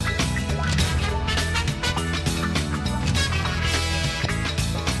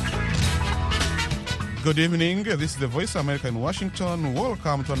Good evening. This is the Voice of America in Washington.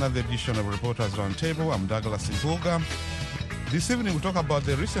 Welcome to another edition of Reporters Roundtable. I'm Douglas Mpuga. This evening we'll talk about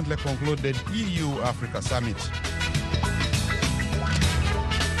the recently concluded EU-Africa Summit.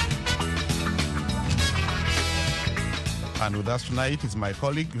 And with us tonight is my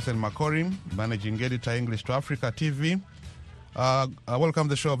colleague, Vincent Makorim, Managing Editor, English to Africa TV. Welcome to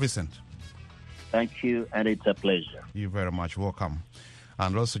the show, Vincent. Thank you, and it's a pleasure. You're very much welcome.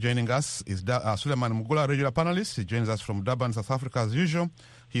 And also joining us is Suleiman Mugula, regular panelist. He joins us from Durban, South Africa, as usual.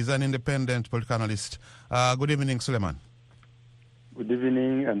 He's an independent political analyst. Good evening, Suleiman. Good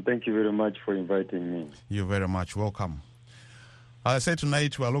evening, and thank you very much for inviting me. You're very much welcome. As I said,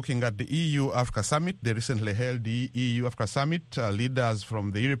 tonight we're looking at the EU-Africa Summit. They recently held the EU-Africa Summit. Leaders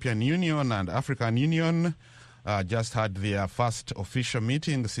from the European Union and African Union just had their first official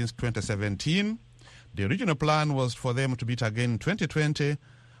meeting since 2017. The original plan was for them to meet again in 2020,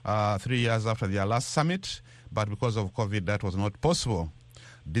 3 years after their last summit, but because of COVID, that was not possible.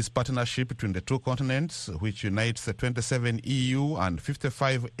 This partnership between the two continents, which unites the 27 EU and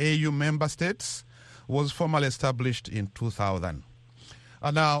 55 AU member states, was formally established in 2000.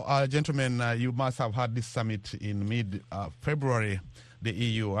 Now, gentlemen, you must have had this summit in mid-February, the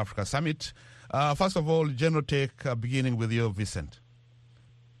EU-Africa Summit. First of all, general take, beginning with you, Vincent.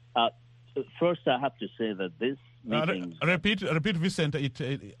 First, I have to say that this meeting... Repeat, Vincent.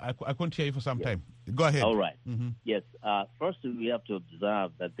 I couldn't hear you for some time. Go ahead. All right. Mm-hmm. Yes. First, we have to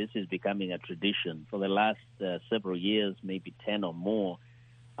observe that this is becoming a tradition for the last several years, maybe 10 or more,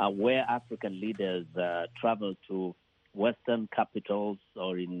 where African leaders travel to Western capitals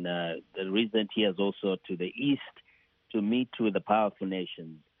or in the recent years also to the East to meet with the powerful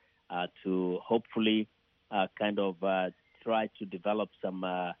nations to hopefully try to develop some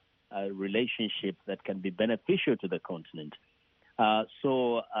relationship that can be beneficial to the continent.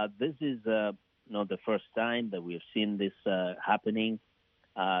 So this is not the first time that we have seen this happening.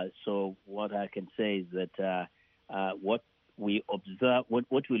 So what I can say is that what we observe,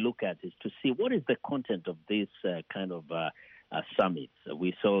 what we look at is to see what is the content of this summit. So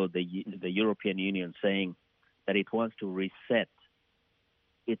we saw the European Union saying that it wants to reset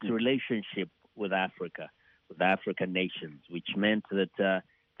its relationship with Africa, with the African nations, which meant that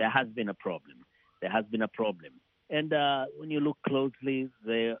there has been a problem. And when you look closely,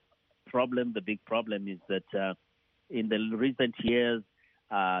 the big problem is that in the recent years,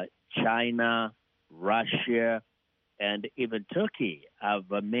 China, Russia, and even Turkey have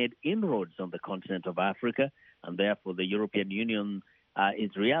made inroads on the continent of Africa, and therefore the European Union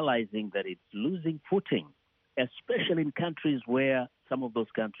is realizing that it's losing footing, especially in countries where some of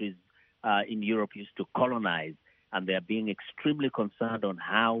those countries in Europe used to colonize, and they're being extremely concerned on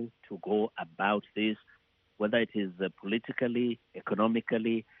how to go about this, whether it is politically,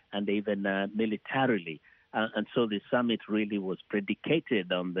 economically, and even militarily. And so the summit really was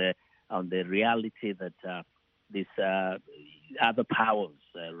predicated on the reality that these other powers,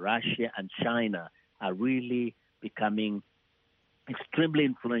 Russia and China, are really becoming extremely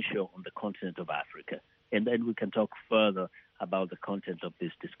influential on the continent of Africa. And then we can talk further about the content of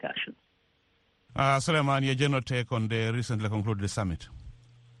this discussion. Suleiman, your general take on the recently concluded summit?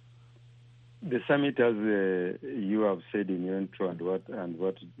 The summit, as you have said in your intro and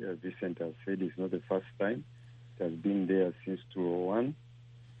what Vincent has said, is not the first time. It has been there since 2001.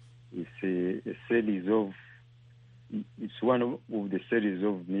 It's a series of... It's one of the series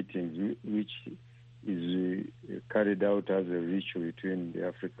of meetings which is carried out as a ritual between the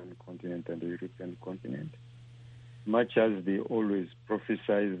African continent and the European continent. Much as they always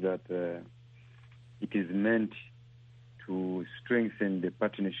prophesize that it is meant to strengthen the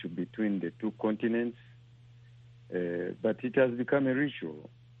partnership between the two continents, but it has become a ritual.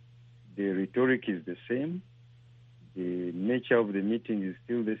 The rhetoric is the same. The nature of the meeting is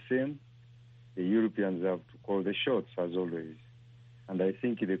still the same. The Europeans have to call the shots, as always. And I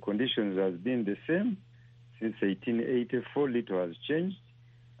think the conditions have been the same since 1884. Little has changed,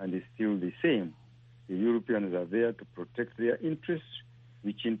 and it's still the same. The Europeans are there to protect their interests,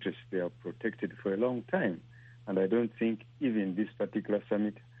 which interests they have protected for a long time. And I don't think even this particular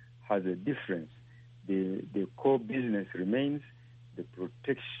summit has a difference. The core business remains the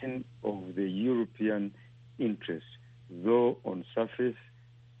protection of the European interests, though on surface,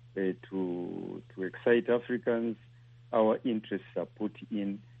 to excite Africans, our interests are put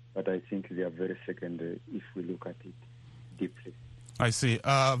in, but I think they are very secondary if we look at it deeply. I see.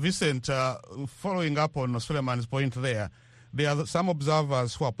 Vincent, following up on Suleiman's point there are some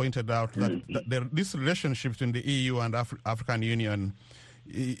observers who have pointed out that this relationship between the EU and African Union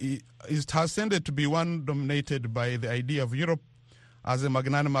has tended to be one dominated by the idea of Europe as a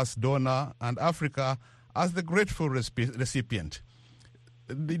magnanimous donor and Africa as the grateful recipient.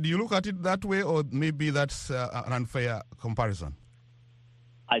 Do you look at it that way, or maybe that's an unfair comparison?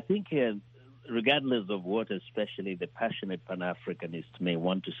 I think regardless of what especially the passionate Pan-Africanist may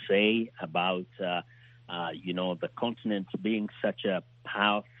want to say about, the continent being such a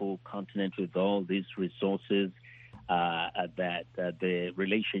powerful continent with all these resources, that the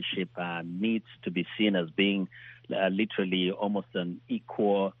relationship needs to be seen as being literally almost an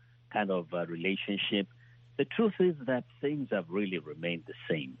equal kind of relationship. The truth is that things have really remained the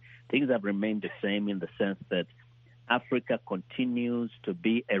same. Things have remained the same in the sense that Africa continues to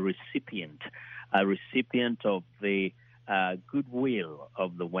be a recipient of the goodwill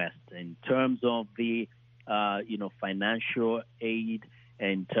of the West in terms of the, financial aid,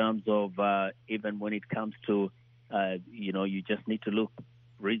 in terms of even when it comes to, you just need to look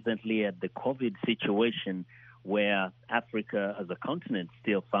recently at the COVID situation, where Africa as a continent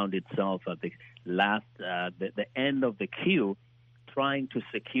still found itself at the last, the end of the queue, trying to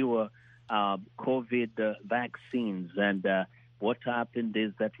secure COVID vaccines. And what happened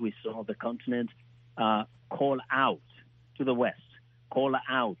is that we saw the continent call out to the West, call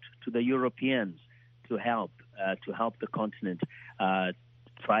out to the Europeans to help the continent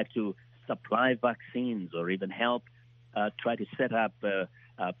try to supply vaccines, or even help try to set up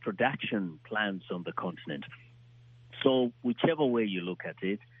production plants on the continent. So whichever way you look at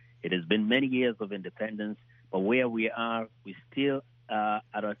it, it has been many years of independence, but where we are, we still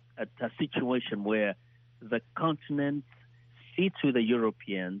at a situation where the continent see to the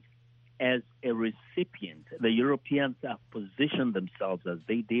Europeans as a recipient. The Europeans have positioned themselves as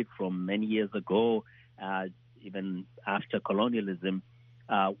they did from many years ago, even after colonialism,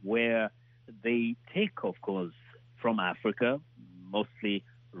 where they take, of course, from Africa, mostly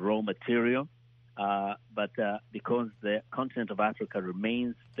raw material, but because the continent of Africa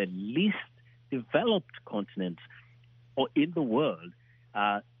remains the least developed continent or in the world,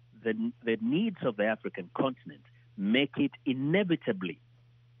 the needs of the African continent make it inevitably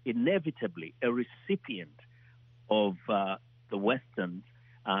a recipient of the Westerns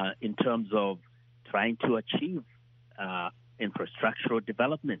in terms of trying to achieve infrastructural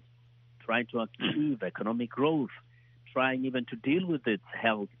development, trying to achieve economic growth, trying even to deal with its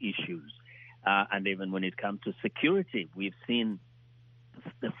health issues. And even when it comes to security, we've seen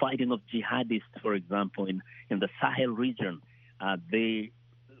the fighting of jihadists, for example, in the Sahel region.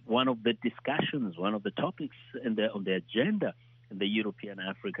 One of the discussions, one of the topics on the agenda in the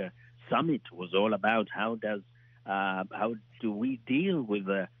European-Africa Summit was all about how do we deal with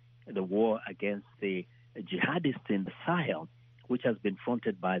the war against the jihadists in the Sahel, which has been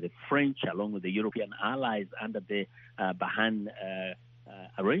fronted by the French along with the European allies under the Bahan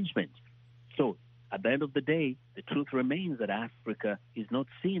arrangement. So at the end of the day, the truth remains that Africa is not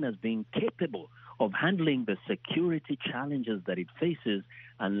seen as being capable of handling the security challenges that it faces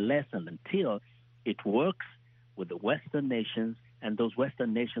unless and until it works with the Western nations, and those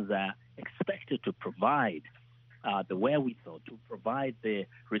Western nations are expected to provide the wherewithal, to provide the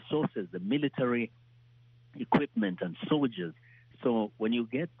resources, the military equipment and soldiers. So when you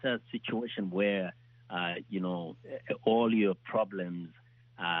get a situation where, all your problems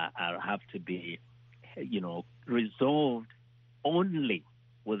have to be, resolved only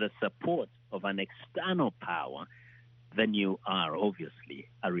with the support of an external power, then you are obviously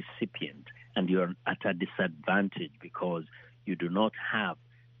a recipient, and you're at a disadvantage because you do not have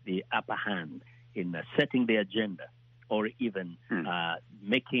the upper hand in setting the agenda or even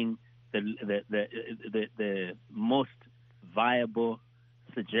making the most viable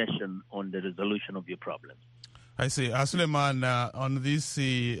suggestion on the resolution of your problems. I see. Suleiman, on this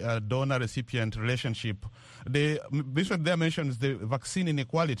donor-recipient relationship, Bishop there mentions the vaccine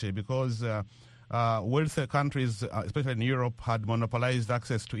inequality because wealthier countries, especially in Europe, had monopolized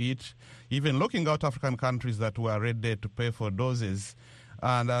access to it, even looking out African countries that were ready to pay for doses.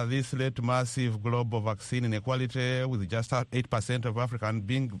 And this led to massive global vaccine inequality, with just 8% of Africans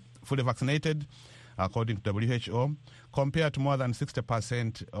being fully vaccinated, according to WHO, compared to more than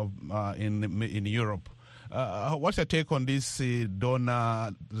 60% in Europe. What's your take on this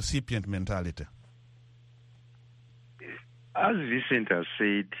donor-recipient mentality? As Vincent has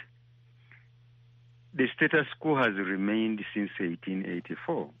said, the status quo has remained since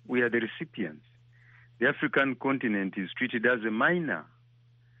 1884. We are the recipients. The African continent is treated as a minor.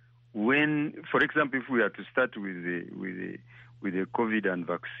 When, for example, if we are to start with the COVID and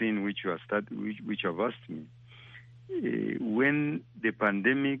vaccine, which you have asked me, when the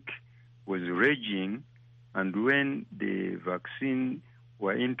pandemic was raging and when the vaccine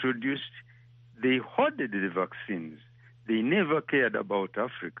were introduced, they hoarded the vaccines. They never cared about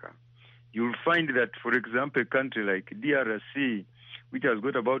Africa. You'll find that, for example, a country like DRC, which has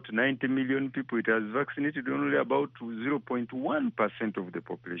got about 90 million people, it has vaccinated only about 0.1% of the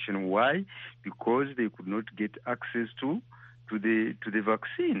population. Why? Because they could not get access to the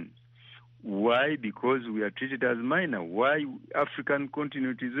vaccine. Why? Because we are treated as minor. Why? African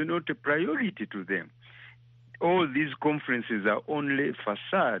continuity is not a priority to them. All these conferences are only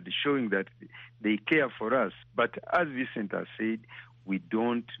facade showing that they care for us. But as Vincent has said, we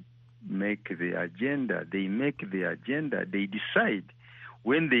don't make the agenda. They make the agenda. They decide.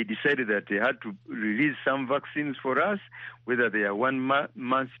 When they decided that they had to release some vaccines for us, whether they are 1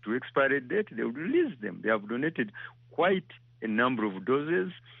 month to expiry date, they would release them. They have donated quite a number of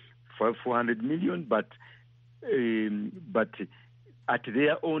doses, 400 million, but at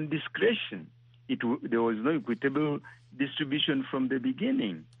their own discretion. There was no equitable distribution from the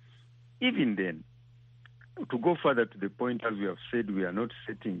beginning. Even then, to go further to the point, as we have said, we are not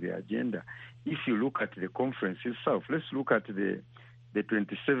setting the agenda. If you look at the conference itself, let's look at the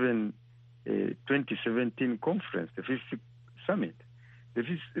 2017 conference, the fifth summit. The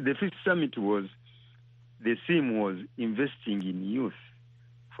fifth summit the theme was investing in youth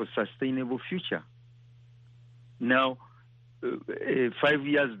for sustainable future. Now, 5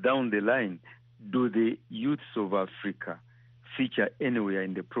 years down the line, do the youths of Africa feature anywhere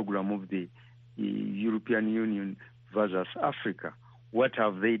in the program of the European Union versus Africa? What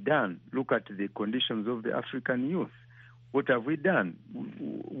have they done? Look at the conditions of the African youth. What have we done?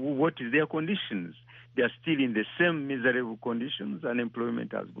 What is their conditions? They are still in the same miserable conditions.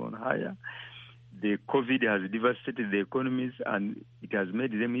 Unemployment has gone higher. The COVID has devastated the economies, and it has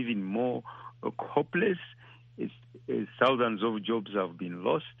made them even more hopeless. Thousands of jobs have been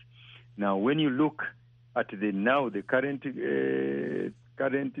lost. Now, when you look at the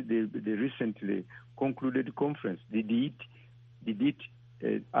recently concluded conference, did it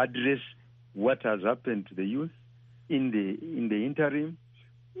address what has happened to the youth in the interim,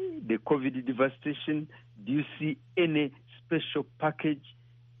 the COVID devastation? Do you see any special package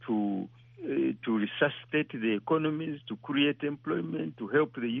to resuscitate the economies, to create employment, to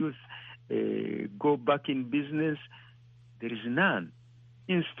help the youth go back in business? There is none.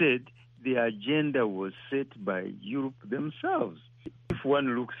 Instead, the agenda was set by Europe themselves. If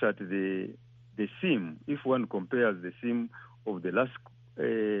one looks at the theme, if one compares the theme of the last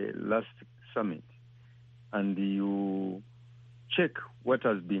summit, and you check what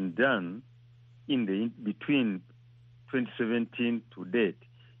has been done between 2017 to date,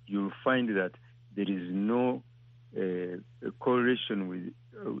 you'll find that there is no correlation with,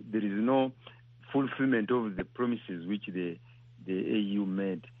 there is no fulfillment of the promises which the AU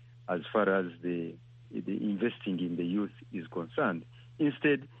made as far as the investing in the youth is concerned.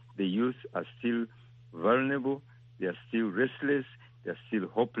 Instead, the youth are still vulnerable, they are still restless, they are still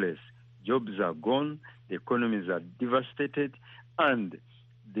hopeless. Jobs are gone, the economies are devastated, and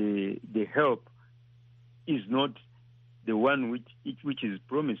the help is not the one which is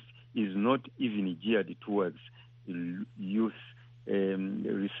promised, is not even geared towards youth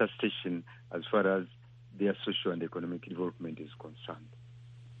resuscitation as far as their social and economic development is concerned.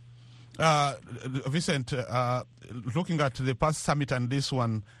 Vincent, looking at the past summit and this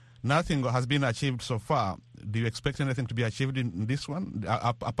one, nothing has been achieved so far. Do you expect anything to be achieved in this one?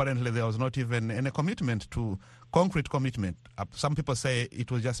 Apparently, there was not even any concrete commitment. Some people say it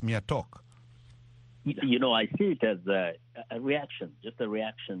was just mere talk. You know, I see it as a reaction, just a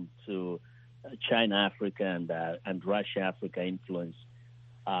reaction to China-Africa and Russia-Africa influence.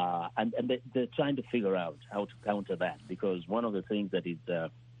 And they're trying to figure out how to counter that, because one of the things that is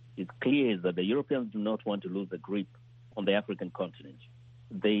clear is that the Europeans do not want to lose the grip on the African continent.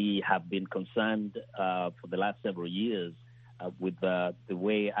 They have been concerned for the last several years with the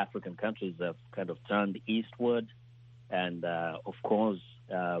way African countries have kind of turned eastward. And, of course,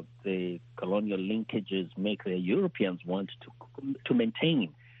 the colonial linkages make the Europeans want to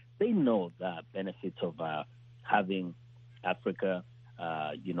maintain. They know the benefits of having Africa,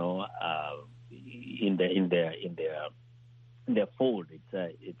 in their fold.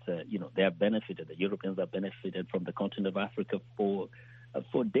 They have benefited. The Europeans have benefited from the continent of Africa for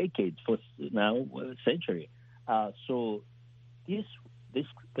decades, for now a century. So this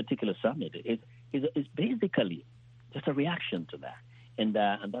particular summit is basically just a reaction to that, and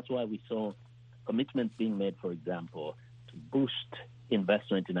that's why we saw commitments being made, for example, to boost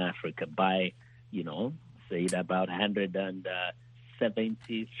investment in Africa by, say about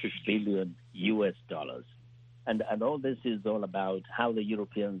 $176 billion US. And all this is all about how the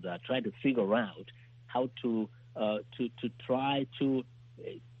Europeans are trying to figure out how to try to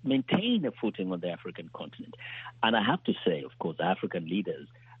maintain a footing on the African continent. And I have to say, of course, African leaders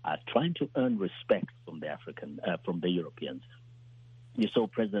are trying to earn respect from the Europeans. You saw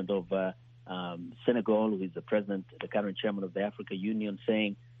President of Senegal, who is the current chairman of the African Union,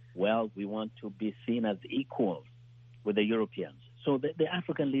 saying, well, we want to be seen as equals with the Europeans. So the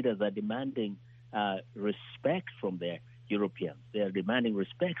African leaders are demanding respect from their Europeans. They are demanding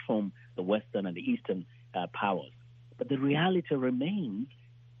respect from the Western and the Eastern powers. But the reality remains,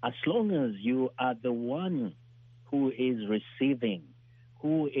 as long as you are the one who is receiving,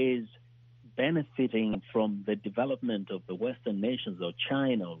 who is benefiting from the development of the Western nations or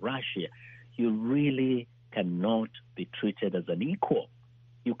China or Russia, you really cannot be treated as an equal.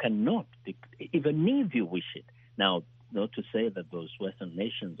 You cannot, even if you wish it. Now, not to say that those Western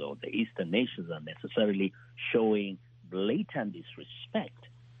nations or the Eastern nations are necessarily showing blatant disrespect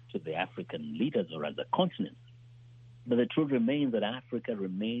to the African leaders or as a continent. But the truth remains that Africa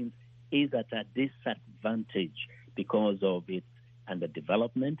is at a disadvantage because of its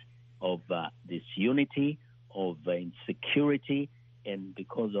underdevelopment, of disunity, of insecurity, and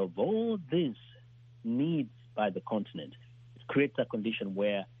because of all these needs by the continent. It creates a condition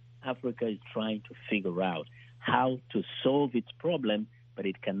where Africa is trying to figure out how to solve its problem, but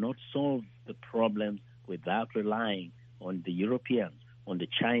it cannot solve the problems without relying on the Europeans, on the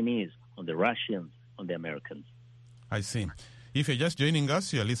Chinese, on the Russians, on the Americans. I see. If you're just joining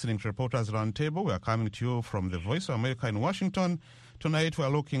us, you're listening to Reporters Roundtable. We are coming to you from the Voice of America in Washington. Tonight, we're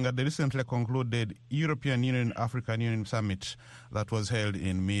looking at the recently concluded European Union-African Union Summit that was held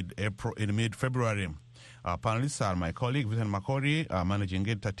in mid-February. Our panelists are my colleague, Vincent Makori, managing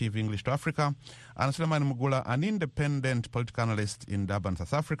editor TV English to Africa, and Suleiman Mugula, an independent political analyst in Durban,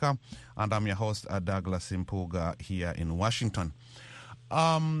 South Africa, and I'm your host, Douglas Mpuga, here in Washington.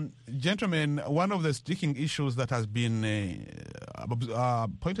 Gentlemen, one of the sticking issues that has been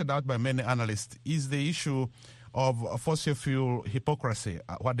pointed out by many analysts is the issue of fossil fuel hypocrisy,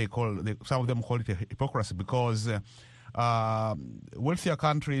 what they call, some of them call it a hypocrisy, because wealthier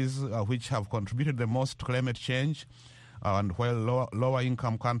countries which have contributed the most to climate change, and while lower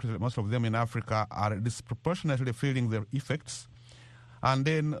income countries, most of them in Africa, are disproportionately feeling the effects. And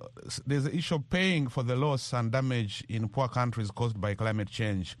then there's the issue of paying for the loss and damage in poor countries caused by climate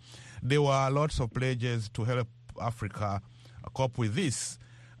change. There were lots of pledges to help Africa cope with this.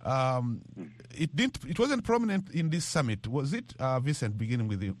 It wasn't prominent in this summit, was it, Vincent? Beginning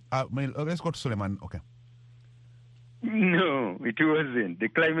with you. Let's go to Suleiman. Okay. No, it wasn't. The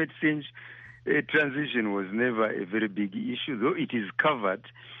climate change transition was never a very big issue, though it is covered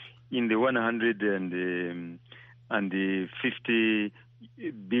in the 150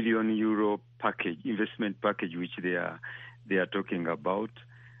 billion euro package, investment package, which they are talking about,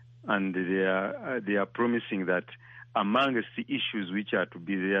 and they are promising that amongst the issues which are to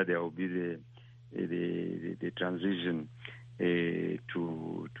be there will be the transition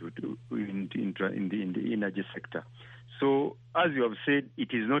to in the energy sector. So, as you have said,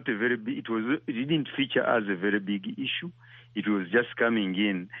 it is not a very big. It didn't feature as a very big issue. It was just coming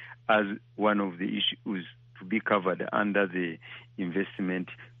in as one of the issues to be covered under the investment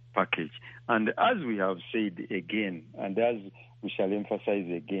package. And as we have said again, and as we shall emphasize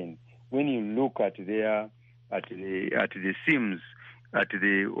again, when you look at the themes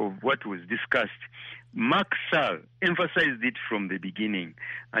of what was discussed, Mark Sall emphasized it from the beginning,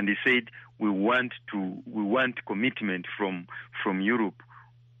 and he said we want commitment from Europe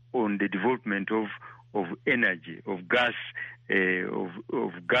on the development of energy, of gas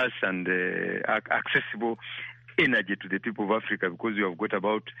and accessible energy to the people of Africa, because you have got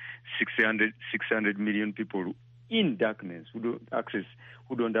about 600 million people in darkness who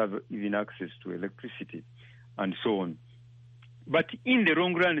don't have even access to electricity, and so on. But in the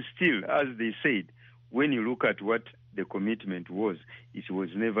long run, still, as they said, when you look at what the commitment was, it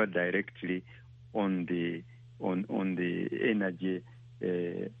was never directly on the energy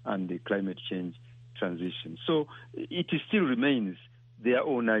and the climate change transition. So it still remains their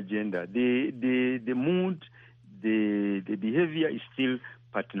own agenda. The mood, the behavior is still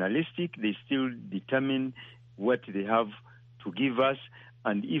paternalistic. They still determine what they have to give us.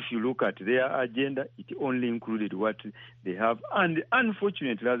 And if you look at their agenda, it only included what they have. And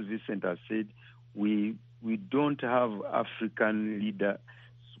unfortunately, as Vincent has said, we don't have African leaders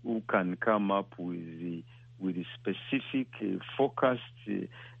who can come up with a specific focused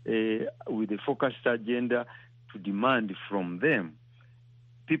agenda to demand from them.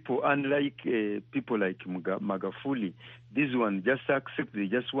 People, unlike people like Magufuli, this one just accept. They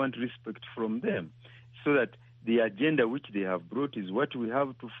just want respect from them, so that the agenda which they have brought is what we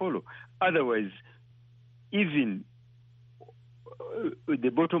have to follow. Otherwise, even the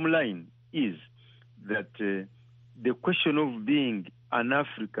bottom line is that the question of being an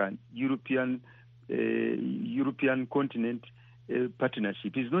African European continent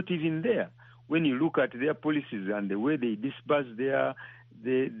partnership is not even there. When you look at their policies and the way they disburse their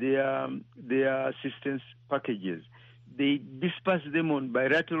assistance packages, they disperse them on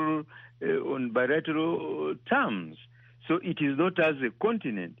bilateral terms. So it is not as a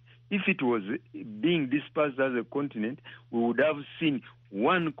continent. If it was being dispersed as a continent, we would have seen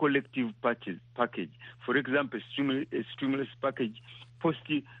one collective package. For example, a stimulus package,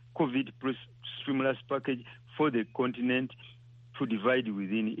 post-COVID stimulus package for the continent to divide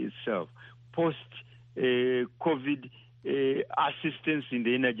within itself. Post-COVID assistance in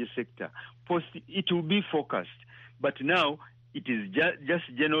the energy sector. It will be focused. But now it is just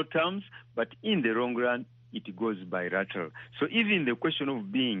general terms, but in the long run, it goes bilateral. So even the question of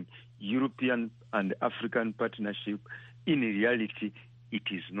being European and African partnership, in reality, it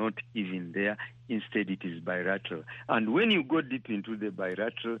is not even there. Instead, it is bilateral. And when you go deep into the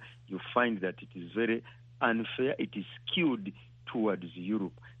bilateral, you find that it is very unfair. It is skewed towards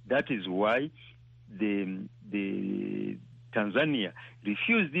Europe. That is why the Tanzania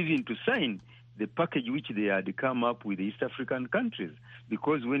refused even to sign the package which they had come up with the East African countries,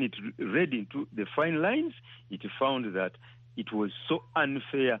 because when it read into the fine lines, it found that it was so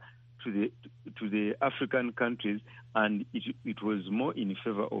unfair to the African countries, and it was more in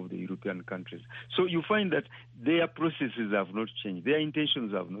favor of the European countries. So you find that their processes have not changed, their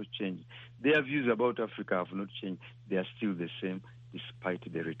intentions have not changed, their views about Africa have not changed. They are still the same despite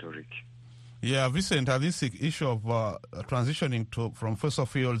the rhetoric. Yeah, Vincent, this issue of transitioning from fossil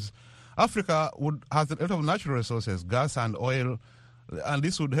fuels, Africa has a lot of natural resources, gas and oil, and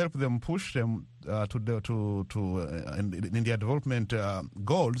this would help them push them in their development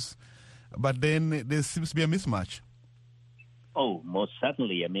goals. But then there seems to be a mismatch. Oh, most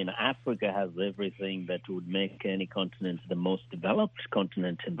certainly. I mean, Africa has everything that would make any continent the most developed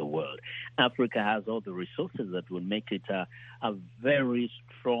continent in the world. Africa has all the resources that would make it a very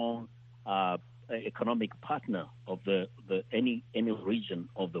strong economic partner of any region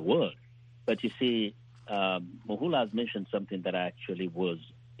of the world. But you see, Mpuga has mentioned something that actually was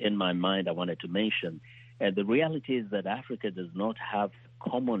in my mind. I wanted to mention. The reality is that Africa does not have a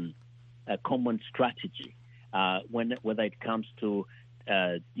common strategy whether it comes to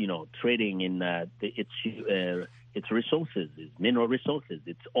trading in its resources, its mineral resources,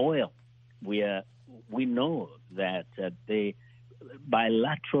 its oil. We know that the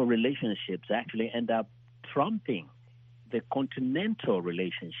bilateral relationships actually end up trumping the continental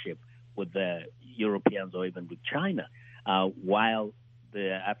relationship with the Europeans or even with China, while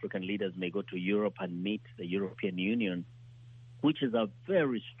the African leaders may go to Europe and meet the European Union, which is a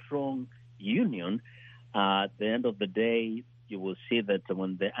very strong union. At the end of the day, you will see that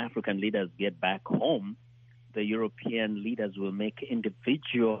when the African leaders get back home, the European leaders will make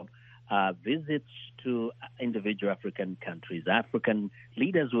individual visits to individual African countries. African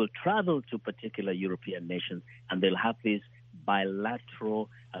leaders will travel to particular European nations, and they'll have this bilateral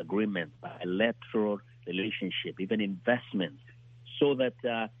agreement, bilateral relationship, even investments, so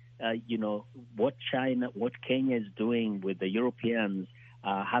that what Kenya is doing with the Europeans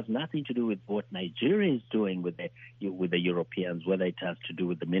has nothing to do with what Nigeria is doing with the Europeans, whether it has to do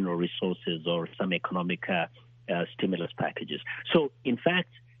with the mineral resources or some economic stimulus packages. So, in fact,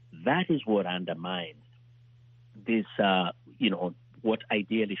 that is what undermines this, what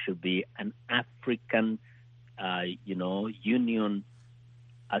ideally should be an African, union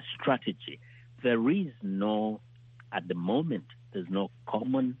strategy. There is no, at the moment, there's no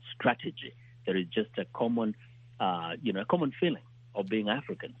common strategy. There is just a common, common feeling of being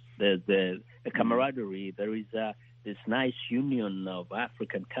Africans. There's a camaraderie. There is this nice union of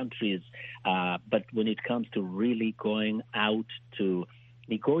African countries. But when it comes to really going out to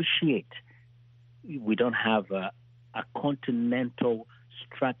negotiate, we don't have a continental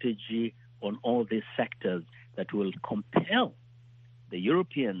strategy on all these sectors that will compel the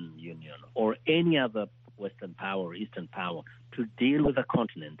European Union or any other Western power or Eastern power to deal with the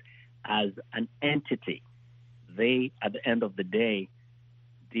continent as an entity. They, at the end of the day,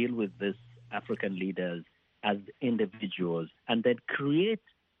 deal with these African leaders as individuals and then create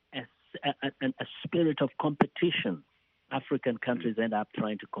a spirit of competition. African countries end up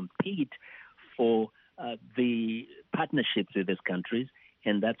trying to compete for the partnerships with these countries,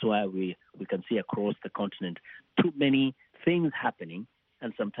 and that's why we can see across the continent too many things happening,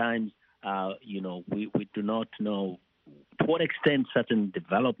 and sometimes we do not know to what extent certain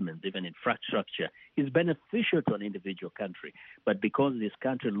developments, even infrastructure, is beneficial to an individual country. But because this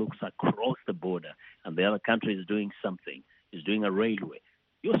country looks across the border and the other country is doing something, is doing a railway.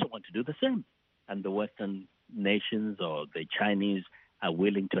 You also want to do the same. And the Western nations or the Chinese are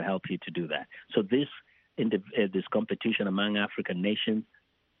willing to help you to do that. So this competition among African nations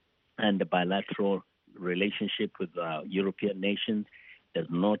and the bilateral relationship with European nations does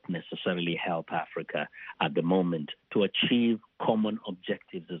not necessarily help Africa at the moment to achieve common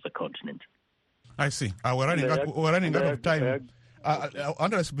objectives as a continent. I see. We're running out of time.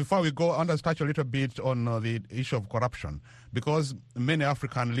 Andres, before we go, Andres, touch a little bit on the issue of corruption, because many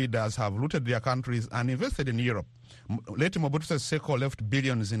African leaders have looted their countries and invested in Europe. Later, Mobutu Seko left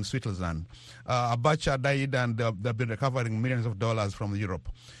billions in Switzerland. Abacha died, and they've been recovering millions of dollars from Europe.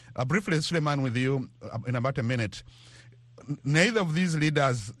 Briefly, Suleiman, with you in about a minute. Neither of these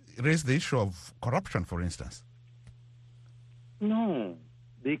leaders raised the issue of corruption, for instance. No,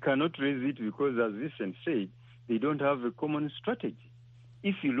 they cannot raise it because, as Vincent said, they don't have a common strategy.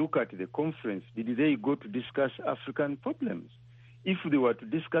 If you look at the conference, did they go to discuss African problems? If they were to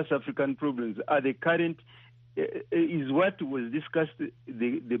discuss African problems, are the current, is what was discussed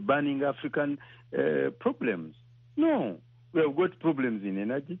the burning African problems? No. We have got problems in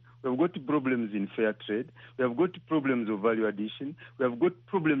energy. We have got problems in fair trade. We have got problems of value addition. We have got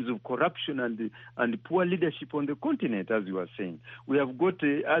problems of corruption and poor leadership on the continent, as you are saying. We have got,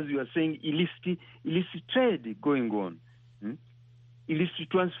 as you are saying, illicit trade going on. Illicit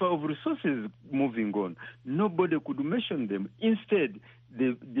transfer of resources moving on. Nobody could mention them. Instead,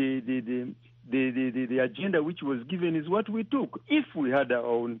 the agenda which was given is what we took. If we had our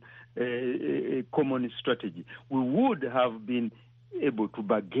own a common strategy, we would have been able to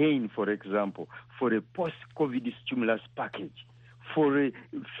bargain, for example, for a post-COVID stimulus package, for a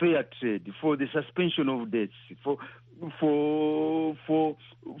fair trade, for the suspension of debts, for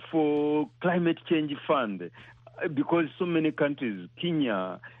climate change fund, because so many countries,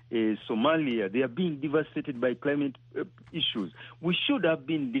 Kenya, Somalia, they are being devastated by climate issues. We should have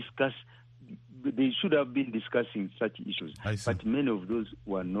been They should have been discussing such issues, but many of those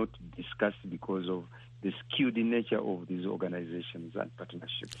were not discussed because of the skewed nature of these organizations and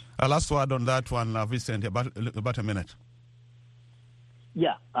partnerships. Last word on that one, Vincent, about a minute.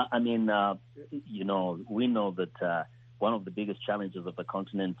 Yeah, I mean, we know that one of the biggest challenges of the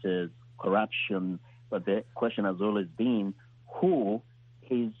continent is corruption, but the question has always been who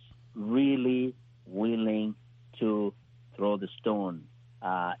is really willing to throw the stone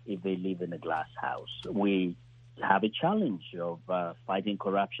if they live in a glass house. We have a challenge of fighting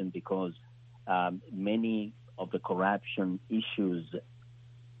corruption because many of the corruption issues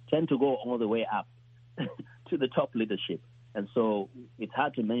tend to go all the way up to the top leadership. And so it's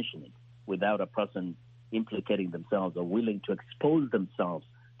hard to mention it without a person implicating themselves or willing to expose themselves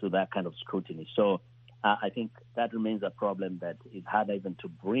to that kind of scrutiny. So I think that remains a problem that is hard even to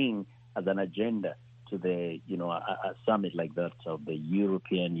bring as an agenda to the, a summit like that of the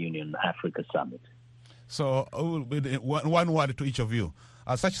European Union Africa Summit. So one word to each of you.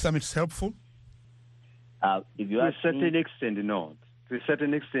 Are such summits helpful? If you to a certain extent, not. To a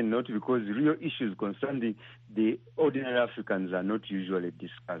certain extent, not, because real issues concerning the ordinary Africans are not usually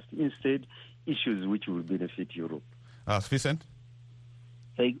discussed. Instead, issues which will benefit Europe. Vincent?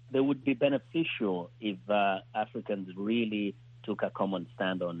 They would be beneficial if Africans really took a common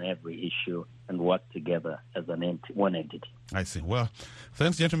stand on every issue and worked together as one entity. I see. Well,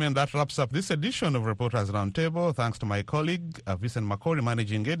 thanks, gentlemen. That wraps up this edition of Reporters Roundtable. Thanks to my colleague, Vincent Makori,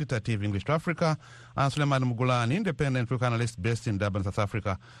 Managing Editor, TV English to Africa, and Suleiman Mugula, an independent book analyst based in Durban, South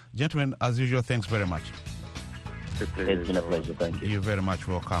Africa. Gentlemen, as usual, thanks very much. It's been a pleasure. Thank you. You're very much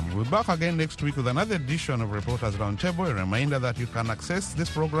welcome. We'll be back again next week with another edition of Reporters Roundtable. A reminder that you can access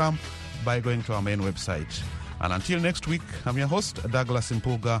this program by going to our main website. And until next week, I'm your host, Douglas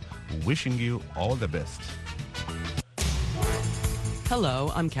Mpuga, wishing you all the best.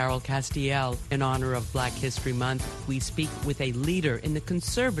 Hello, I'm Carol Castiel. In honor of Black History Month, we speak with a leader in the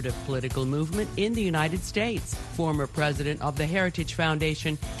conservative political movement in the United States, former president of the Heritage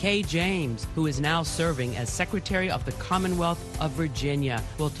Foundation, Kay James, who is now serving as Secretary of the Commonwealth of Virginia.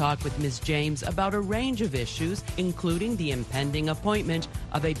 We'll talk with Ms. James about a range of issues, including the impending appointment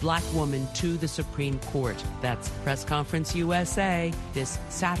of a black woman to the Supreme Court. That's Press Conference USA this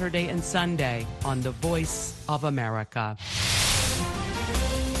Saturday and Sunday on The Voice of America.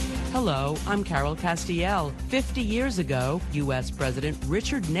 Hello, I'm Carol Castiel. 50 years ago, U.S. President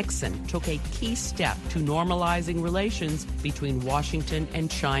Richard Nixon took a key step to normalizing relations between Washington and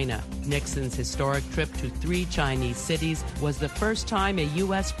China. Nixon's historic trip to 3 Chinese cities was the first time a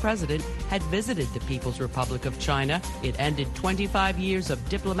U.S. president had visited the People's Republic of China. It ended 25 years of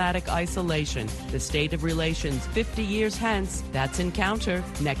diplomatic isolation. The state of relations 50 years hence, that's Encounter,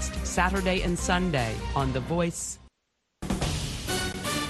 next Saturday and Sunday on The Voice